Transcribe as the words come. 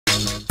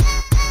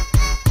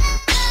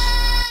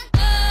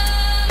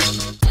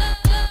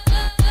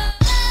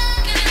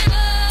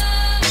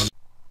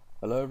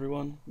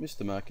everyone,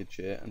 Mr. Markage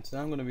here, and today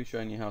I'm going to be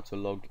showing you how to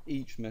log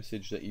each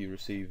message that you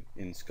receive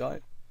in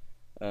Skype.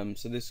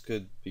 So this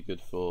could be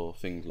good for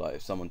things like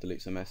if someone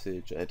deletes a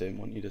message they don't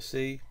want you to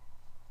see,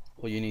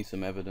 or you need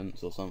some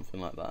evidence or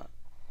something like that.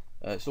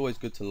 It's always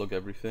good to log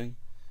everything.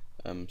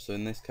 So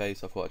in this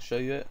case I thought I'd show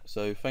you it,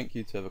 so thank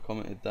you to whoever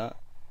commented that.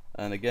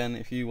 And again,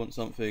 if you want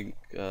something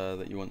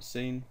that you want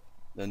seen,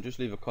 then just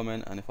leave a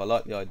comment, and if I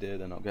like the idea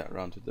then I'll get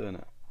around to doing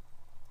it.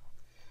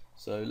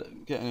 So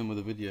getting in with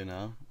the video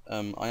now,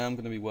 I am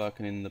going to be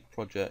working in the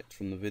project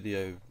from the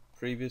video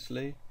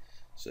previously.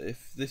 So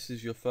if this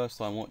is your first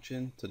time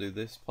watching to do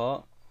this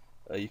part,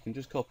 you can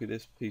just copy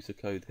this piece of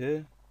code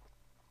here.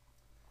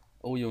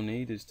 All you'll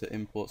need is to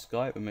import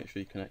Skype and make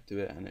sure you connect to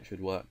it, and it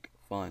should work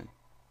fine.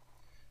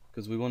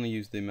 Because we want to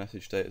use the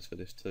message status for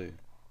this too.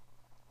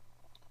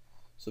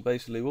 So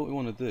basically what we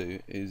want to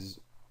do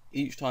is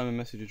each time a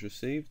message is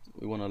received,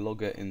 we want to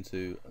log it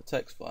into a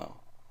text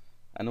file.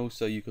 And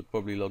also you could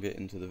probably log it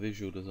into the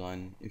visual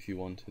design if you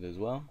wanted as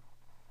well.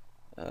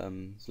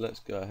 So let's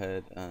go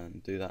ahead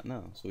and do that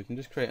now. So we can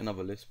just create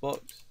another list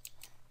box,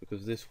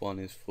 because this one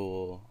is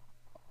for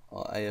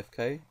our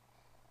AFK.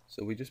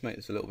 So we just make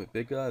this a little bit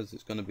bigger as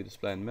it's going to be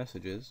displaying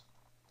messages.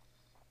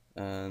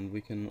 And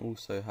we can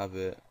also have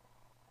it,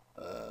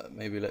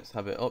 maybe let's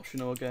have it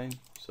optional again.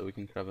 So we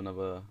can grab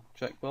another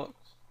checkbox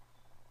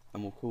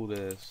and we'll call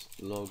this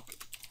log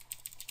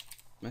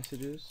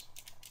messages.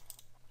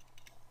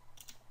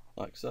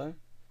 Like so.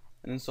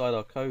 And inside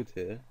our code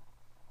here,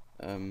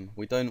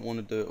 we don't want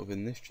to do it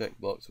within this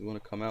checkbox. We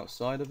want to come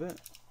outside of it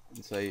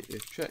and say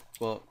if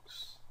checkbox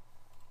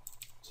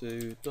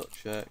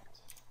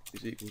 2.checked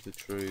is equal to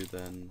true,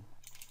 then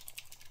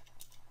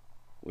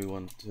we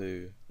want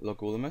to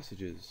log all the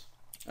messages,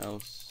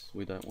 else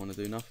we don't want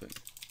to do nothing.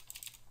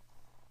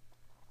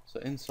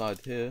 So inside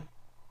here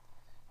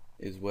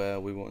is where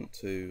we want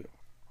to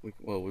we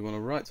want to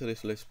write to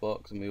this list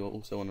box, and we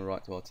also want to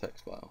write to our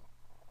text file.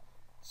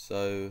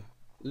 So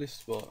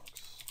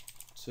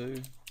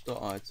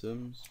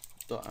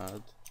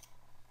listbox2.items.add,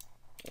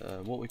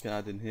 what we can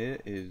add in here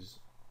is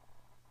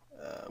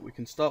we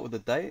can start with the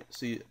date,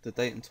 so the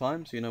date and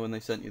time, so you know when they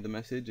sent you the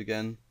message.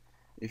 Again,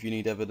 if you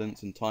need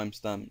evidence and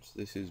timestamps,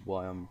 this is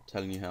why I'm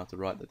telling you how to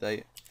write the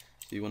date.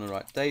 So you want to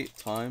write date,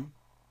 time,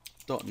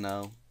 dot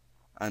now,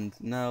 and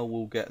now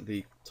we'll get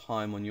the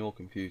time on your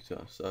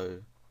computer.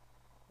 So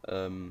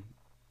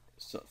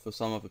for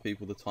some other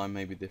people the time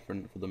may be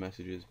different for the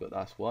messages, but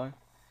that's why.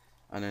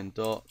 And then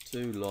dot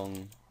too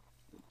long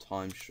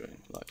time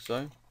string, like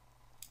so.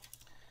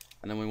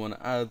 And then we want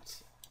to add,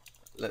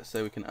 let's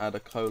say we can add a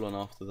colon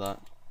after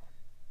that,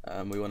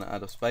 and we want to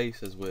add a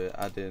space as we're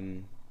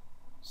adding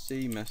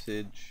C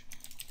message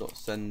dot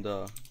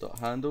sender dot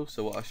handle.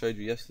 So what I showed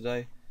you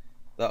yesterday,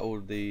 that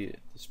will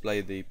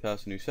display the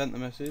person who sent the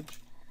message,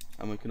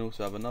 and we can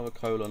also have another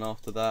colon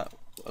after that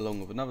along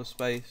with another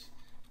space,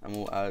 and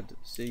we'll add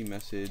C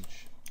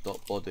message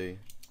dot body,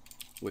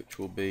 which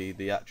will be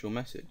the actual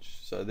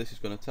message. So this is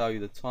going to tell you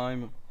the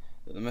time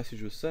that the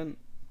message was sent,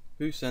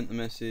 who sent the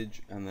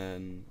message, and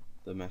then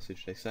the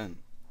message they sent.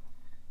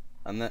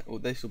 And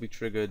this will be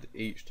triggered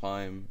each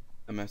time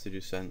a message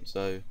is sent.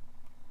 So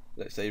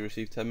let's say you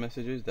receive 10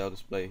 messages, they'll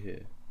display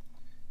here.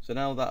 So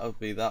now that will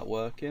be that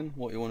working.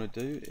 What you want to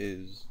do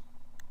is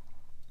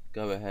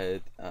go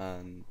ahead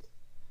and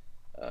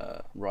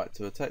write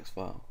to a text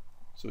file.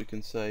 So we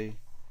can say,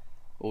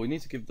 well, we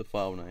need to give the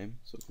file name,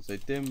 so we can say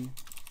dim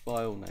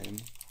file name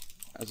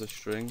as a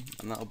string,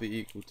 and that will be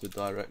equal to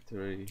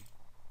directory,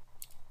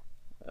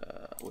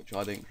 which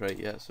I didn't create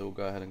yet, so we'll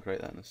go ahead and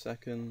create that in a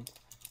second,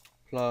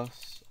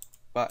 plus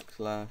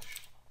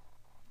backslash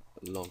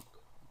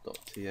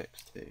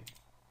log.txt,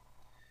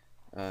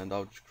 and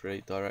I'll just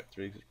create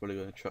directory because it's probably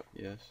going to chuck,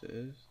 yes it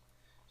is.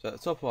 So at the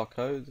top of our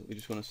code we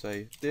just want to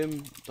say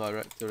dim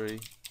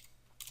directory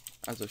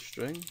as a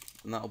string,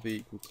 and that will be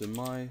equal to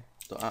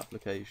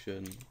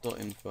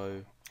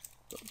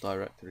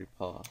my.application.info.directory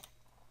path.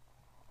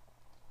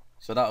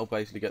 So that will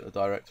basically get the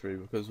directory,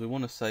 because we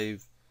want to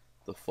save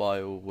the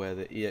file where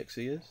the exe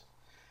is.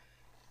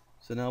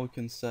 So now we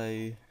can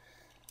say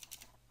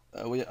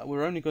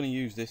we're only going to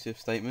use this if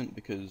statement,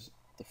 because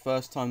the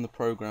first time the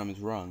program is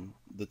run,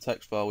 the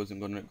text file isn't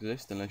going to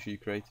exist unless you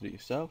created it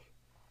yourself,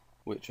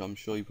 which I'm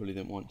sure you probably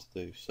didn't want to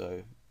do.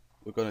 So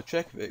we're going to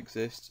check if it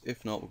exists.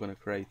 If not, we're going to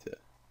create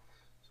it.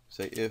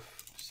 So say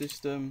if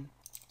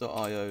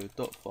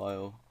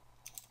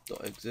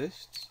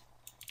system.io.file.exists,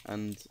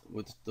 and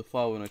with the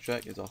file we're going to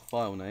check is our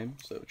file name,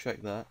 so we'll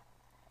check that,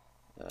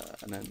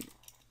 and then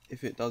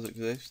if it does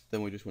exist,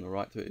 then we just want to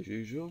write to it as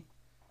usual.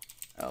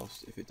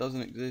 Else, if it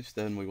doesn't exist,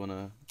 then we want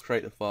to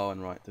create the file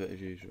and write to it as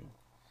usual.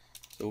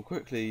 So we'll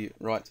quickly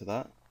write to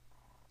that.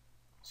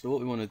 So what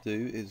we want to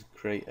do is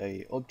create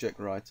a object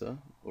writer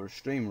or a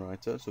stream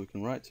writer, so we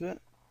can write to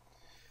it.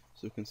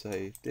 So we can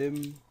say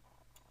dim,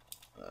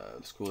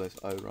 let's call this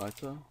O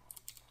writer,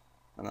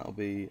 and that will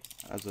be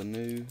as a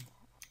new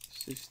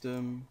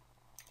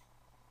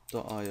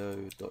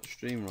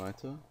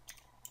system.io.streamwriter,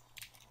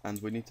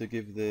 and we need to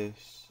give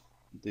this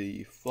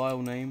the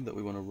file name that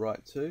we want to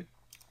write to,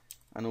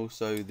 and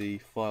also the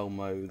file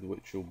mode,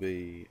 which will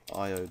be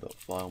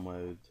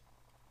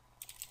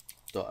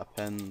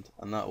io.filemode.append,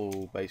 and that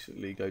will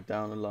basically go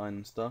down a line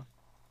and stuff.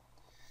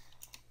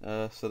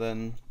 So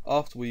then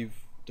after we've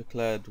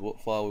declared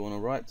what file we want to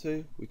write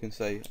to, we can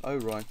say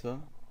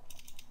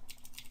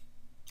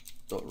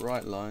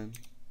owriter.writeLine,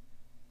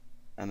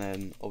 and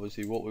then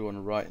obviously what we want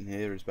to write in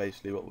here is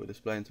basically what we're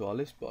displaying to our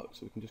list box,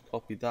 so we can just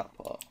copy that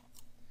part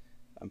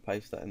and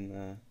paste that in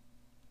there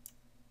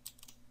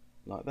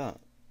like that.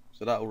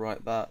 So that will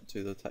write that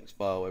to the text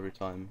file every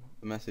time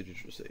a message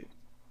is received.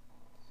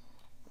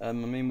 I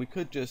mean, we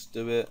could just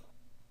do it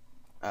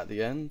at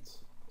the end,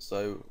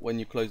 so when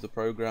you close the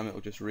program it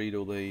will just read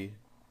all the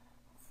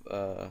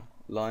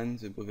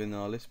lines within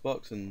our list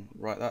box and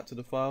write that to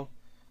the file,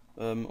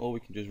 or we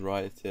can just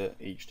write it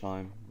each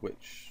time,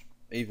 which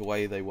either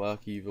way they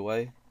work either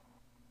way,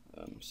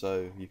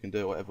 so you can do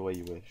it whatever way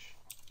you wish.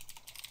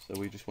 So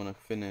we just want to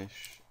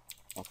finish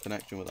our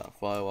connection with that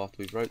file after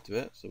we've wrote to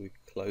it, so we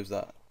can close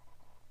that.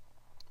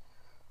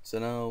 So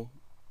now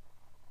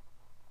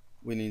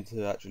we need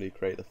to actually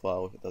create the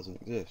file if it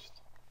doesn't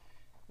exist.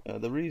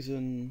 The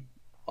reason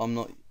I'm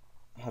not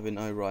having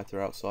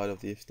owriter outside of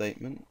the if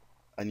statement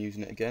and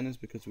using it again is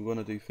because we want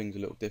to do things a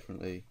little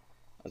differently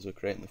as we're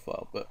creating the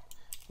file, but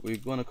we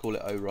want to call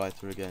it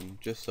owriter again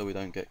just so we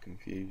don't get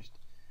confused,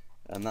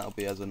 and that'll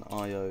be as an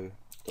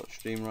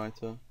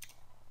io.streamwriter,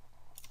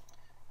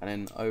 and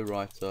then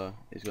owriter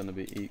is going to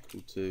be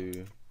equal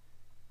to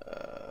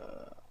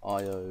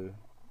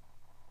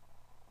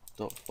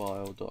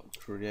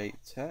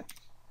io.file.createText,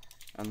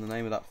 and the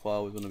name of that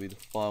file is going to be the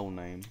file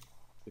name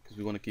because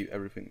we want to keep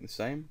everything the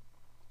same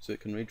so it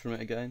can read from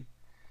it again.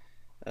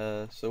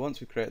 So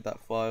once we create that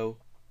file,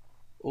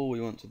 all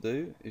we want to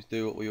do is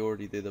do what we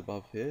already did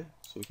above here,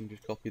 so we can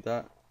just copy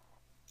that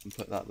and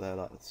put that there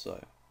like so.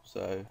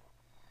 So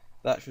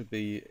that should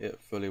be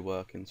it fully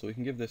working, so we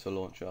can give this a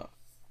launch up.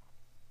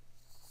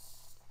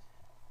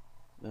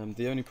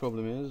 The only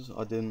problem is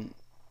I didn't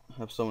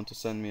have someone to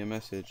send me a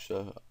message,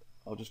 so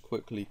I'll just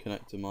quickly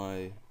connect to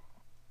my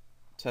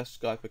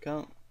test Skype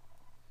account.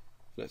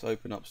 So let's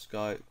open up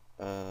Skype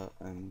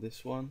and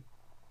this one.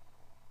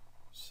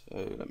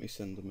 So let me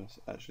send the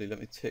message. Actually, let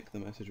me tick the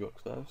message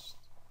box first.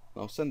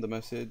 I'll send the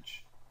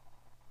message.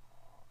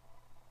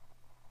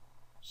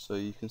 So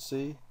you can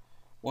see,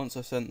 once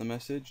I sent the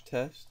message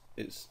test,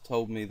 it's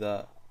told me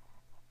that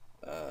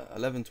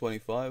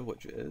 11:25,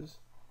 which it is.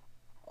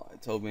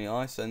 It told me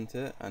I sent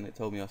it, and it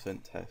told me I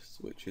sent tests,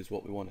 which is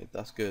what we wanted.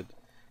 That's good.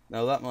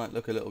 Now that might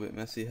look a little bit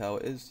messy how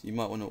it is. You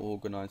might want to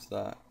organize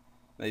that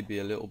maybe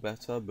a little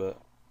better,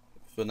 but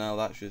for now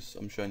that's just,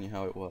 I'm showing you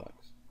how it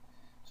works.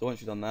 So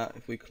once you've done that,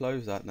 if we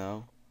close that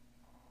now,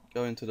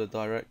 go into the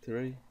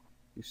directory,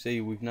 you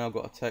see we've now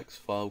got a text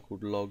file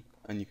called log,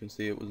 and you can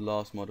see it was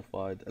last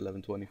modified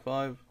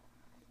 11:25.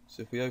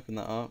 So if we open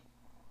that up,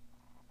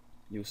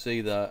 you'll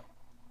see that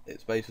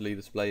it's basically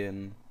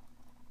displaying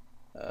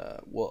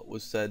what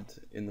was said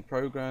in the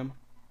program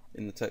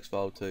in the text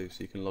file too,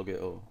 so you can log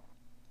it all.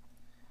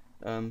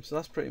 So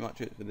that's pretty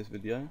much it for this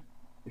video.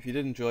 If you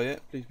did enjoy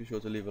it, please be sure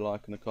to leave a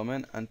like and a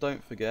comment, and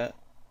don't forget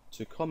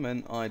to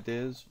comment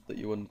ideas that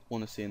you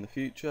want to see in the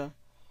future.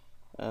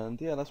 And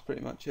yeah, that's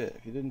pretty much it.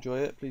 If you did enjoy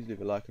it, please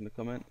leave a like and a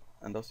comment,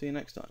 and I'll see you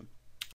next time.